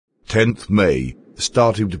10th May,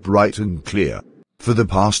 started bright and clear. For the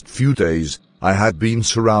past few days, I had been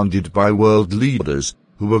surrounded by world leaders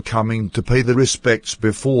who were coming to pay their respects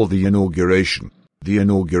before the inauguration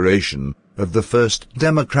of the first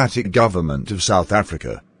democratic government of South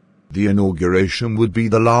Africa. The inauguration would be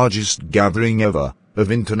the largest gathering ever of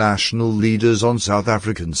international leaders on South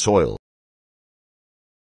African soil.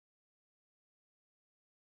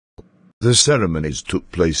 The ceremonies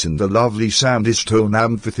took place in the lovely sandstone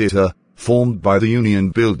amphitheatre, formed by the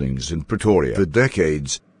Union buildings in Pretoria. For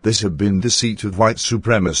decades, this had been the seat of white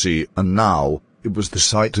supremacy, and now, it was the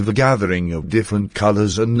site of a gathering of different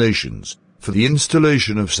colours and nations, for the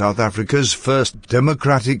installation of South Africa's first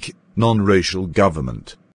democratic, non-racial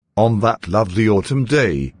government. On that lovely autumn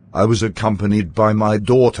day, I was accompanied by my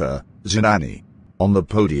daughter, Zinani. On the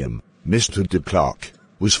podium, Mr. de Klerk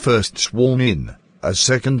was first sworn in as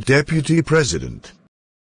second deputy president.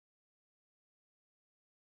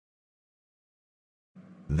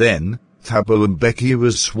 Then, Thabo Mbeki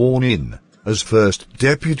was sworn in as first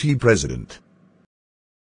deputy president.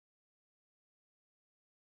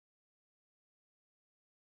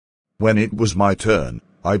 When it was my turn,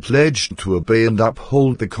 I pledged to obey and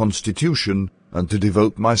uphold the Constitution, and to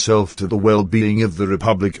devote myself to the well-being of the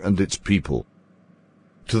Republic and its people.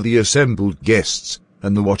 To the assembled guests,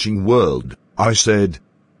 and the watching world, I said,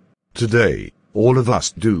 "Today, all of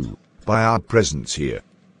us do, by our presence here,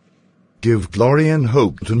 give glory and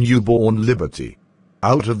hope to newborn liberty.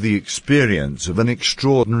 Out of the experience of an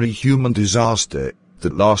extraordinary human disaster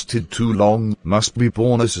that lasted too long must be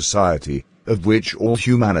born a society of which all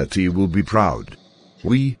humanity will be proud.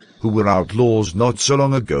 We, who were outlaws not so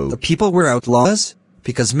long ago..." The people were outlaws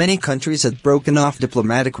because many countries had broken off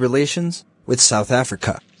diplomatic relations with South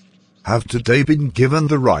Africa. "Have today been given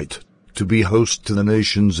the right to be host to the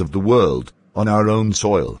nations of the world on our own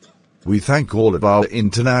soil. We thank all of our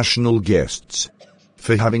international guests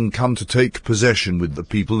for having come to take possession with the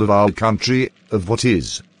people of our country of what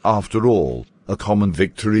is, after all, a common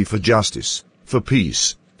victory for justice, for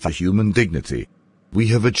peace, for human dignity. We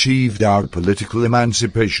have achieved our political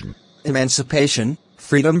emancipation." Emancipation,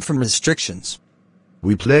 freedom from restrictions.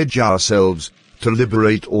 "We pledge ourselves to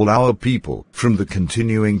liberate all our people from the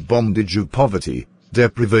continuing bondage of poverty,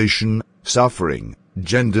 deprivation, suffering,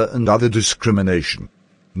 gender and other discrimination.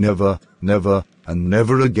 Never, never, and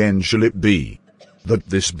never again shall it be that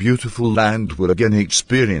this beautiful land will again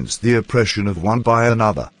experience the oppression of one by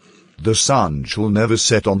another. The sun shall never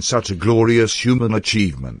set on such a glorious human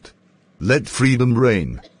achievement. Let freedom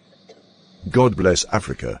reign. God bless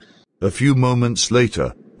Africa." A few moments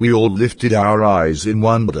later, we all lifted our eyes in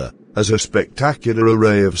wonder as a spectacular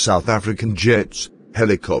array of South African jets,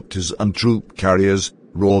 helicopters and troop carriers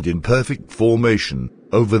roared in perfect formation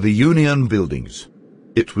over the Union buildings.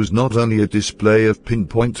 It was not only a display of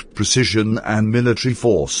pinpoint precision and military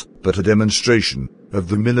force, but a demonstration of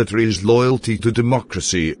the military's loyalty to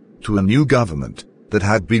democracy, to a new government that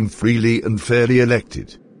had been freely and fairly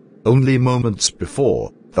elected. Only moments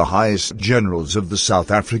before, the highest generals of the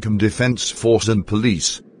South African Defence Force and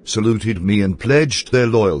Police saluted me and pledged their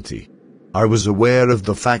loyalty. I was aware of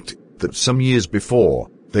the fact that some years before,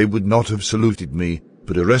 they would not have saluted me,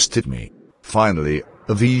 but arrested me. Finally,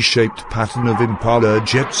 a V-shaped pattern of Impala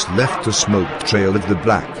jets left a smoke trail of the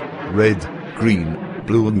black, red, green,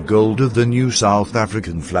 blue and gold of the new South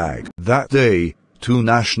African flag. That day, two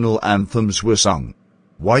national anthems were sung.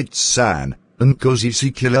 White San, Nkosi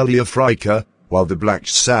Sikelel' Afrika, while the black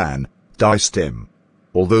sang, Die Stem.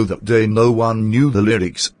 Although that day no one knew the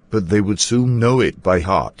lyrics, but they would soon know it by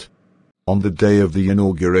heart. On the day of the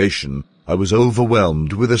inauguration, I was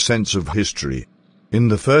overwhelmed with a sense of history. In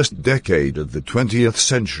the first decade of the 20th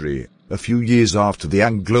century, a few years after the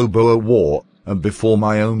Anglo-Boer War, and before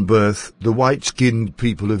my own birth, the white-skinned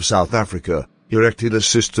people of South Africa erected a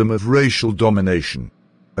system of racial domination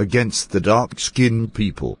against the dark-skinned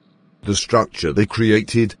people. The structure they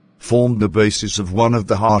created formed the basis of one of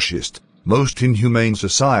the harshest, most inhumane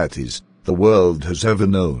societies the world has ever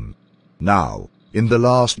known. Now, in the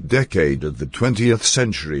last decade of the 20th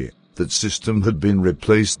century, that system had been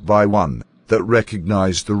replaced by one that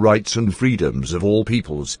recognized the rights and freedoms of all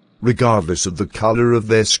peoples, regardless of the color of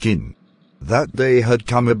their skin. That day had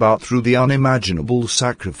come about through the unimaginable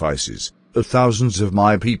sacrifices of thousands of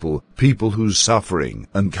my people whose suffering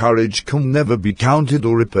and courage can never be counted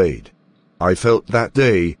or repaid. I felt that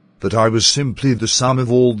day that I was simply the son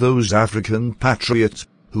of all those African patriots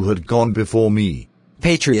who had gone before me.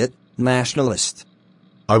 Patriot, nationalist.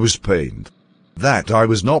 I was pained that I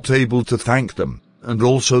was not able to thank them, and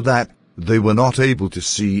also that they were not able to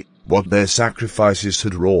see what their sacrifices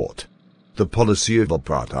had wrought. The policy of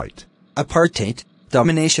apartheid. Apartheid,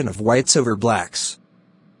 domination of whites over blacks,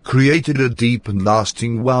 created a deep and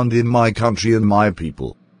lasting wound in my country and my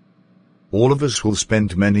people. All of us will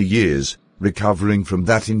spend many years recovering from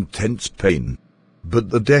that intense pain. But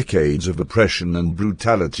the decades of oppression and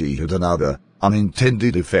brutality had another,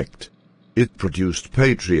 unintended effect. It produced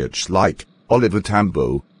patriots like Oliver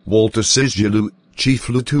Tambo, Walter Sisulu, Chief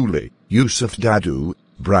Lutuli, Yusuf Dadoo,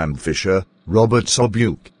 Bram Fisher, Robert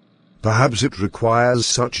Sobuk. Perhaps it requires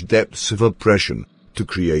such depths of oppression to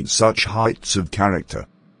create such heights of character.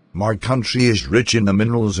 My country is rich in the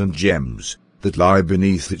minerals and gems that lie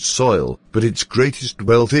beneath its soil, but its greatest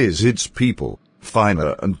wealth is its people,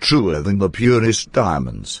 finer and truer than the purest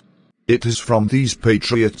diamonds. It is from these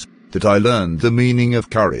patriots that I learned the meaning of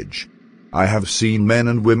courage. I have seen men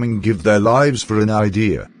and women give their lives for an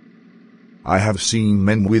idea. I have seen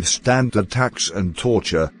men withstand attacks and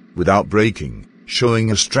torture without breaking,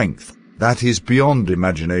 showing a strength that is beyond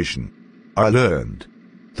imagination. I learned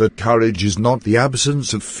that courage is not the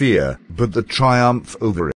absence of fear, but the triumph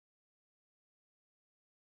over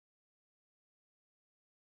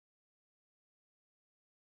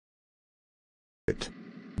it.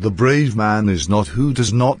 The brave man is not who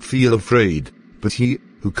does not feel afraid, but he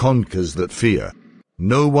who conquers that fear.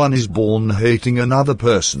 No one is born hating another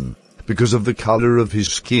person because of the color of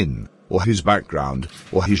his skin, or his background,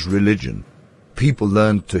 or his religion. People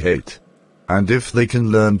learn to hate. And if they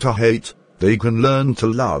can learn to hate, they can learn to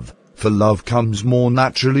love, for love comes more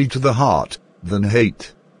naturally to the heart than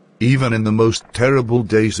hate. Even in the most terrible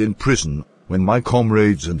days in prison, when my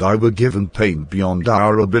comrades and I were given pain beyond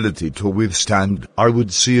our ability to withstand, I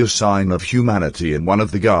would see a sign of humanity in one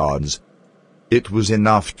of the guards. It was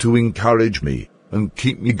enough to encourage me and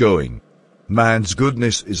keep me going. Man's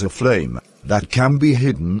goodness is a flame that can be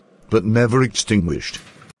hidden, but never extinguished.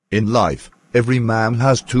 In life, every man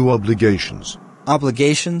has two obligations.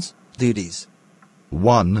 Obligations, duties.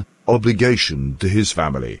 1. Obligation to his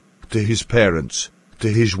family, to his parents, to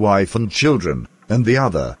his wife and children, and the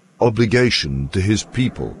other, obligation to his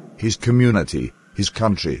people, his community, his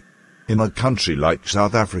country. In a country like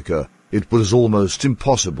South Africa, it was almost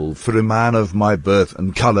impossible for a man of my birth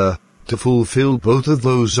and color to fulfill both of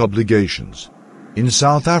those obligations. In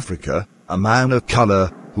South Africa, a man of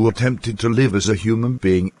color who attempted to live as a human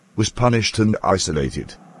being was punished and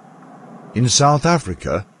isolated. In South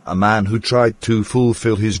Africa, a man who tried to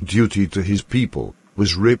fulfill his duty to his people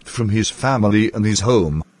was ripped from his family and his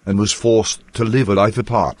home and was forced to live a life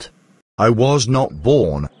apart. I was not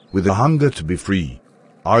born with a hunger to be free.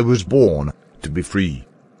 I was born to be free.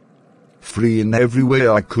 Free in every way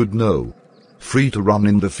I could know. Free to run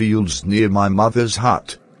in the fields near my mother's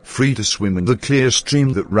hut. Free to swim in the clear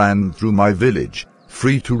stream that ran through my village.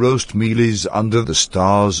 Free to roast mealies under the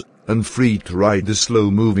stars, and free to ride the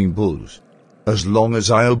slow-moving bulls. As long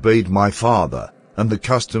as I obeyed my father and the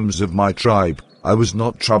customs of my tribe, I was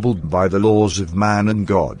not troubled by the laws of man and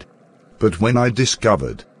God. But when I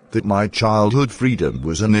discovered that my childhood freedom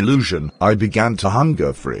was an illusion, I began to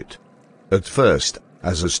hunger for it. At first,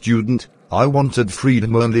 as a student, I wanted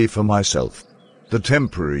freedom only for myself. The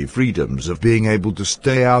temporary freedoms of being able to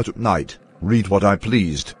stay out at night, read what I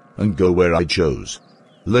pleased, and go where I chose.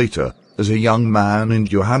 Later, as a young man in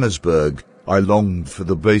Johannesburg, I longed for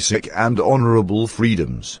the basic and honorable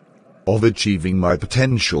freedoms of achieving my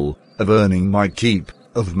potential, of earning my keep,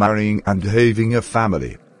 of marrying and having a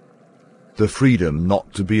family. The freedom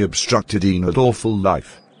not to be obstructed in an awful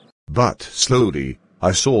life. But slowly,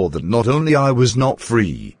 I saw that not only I was not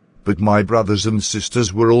free, but my brothers and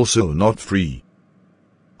sisters were also not free.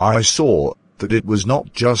 I saw that it was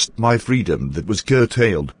not just my freedom that was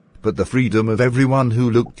curtailed, but the freedom of everyone who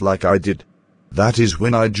looked like I did. That is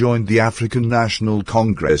when I joined the African National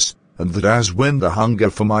Congress, and that is when the hunger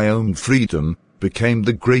for my own freedom became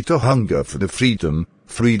the greater hunger for the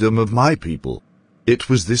freedom of my people. It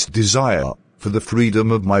was this desire for the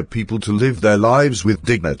freedom of my people to live their lives with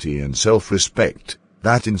dignity and self-respect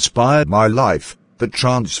that inspired my life, that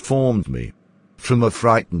transformed me from a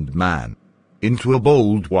frightened man into a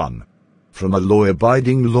bold one, from a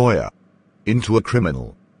law-abiding lawyer into a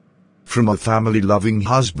criminal, from a family-loving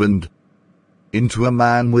husband into a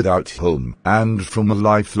man without home, and from a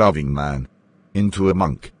life-loving man into a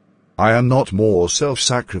monk. I am not more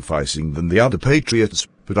self-sacrificing than the other patriots,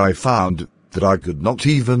 but I found that I could not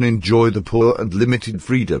even enjoy the poor and limited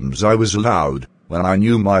freedoms I was allowed when I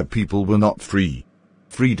knew my people were not free.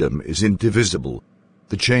 Freedom is indivisible.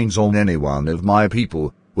 The chains on any one of my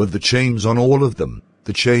people were the chains on all of them.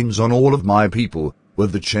 The chains on all of my people were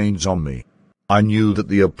the chains on me. I knew that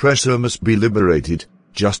the oppressor must be liberated,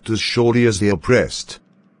 just as surely as the oppressed.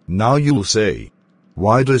 Now you'll say,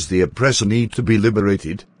 why does the oppressor need to be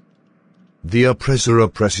liberated? The oppressor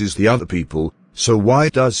oppresses the other people, so why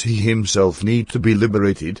does he himself need to be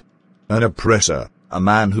liberated? An oppressor, a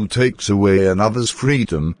man who takes away another's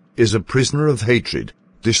freedom, is a prisoner of hatred,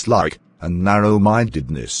 dislike, and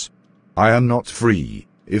narrow-mindedness. I am not free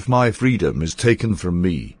if my freedom is taken from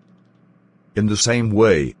me. In the same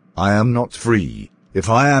way, I am not free if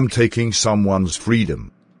I am taking someone's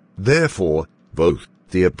freedom. Therefore, both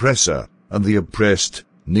the oppressor and the oppressed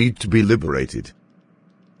need to be liberated.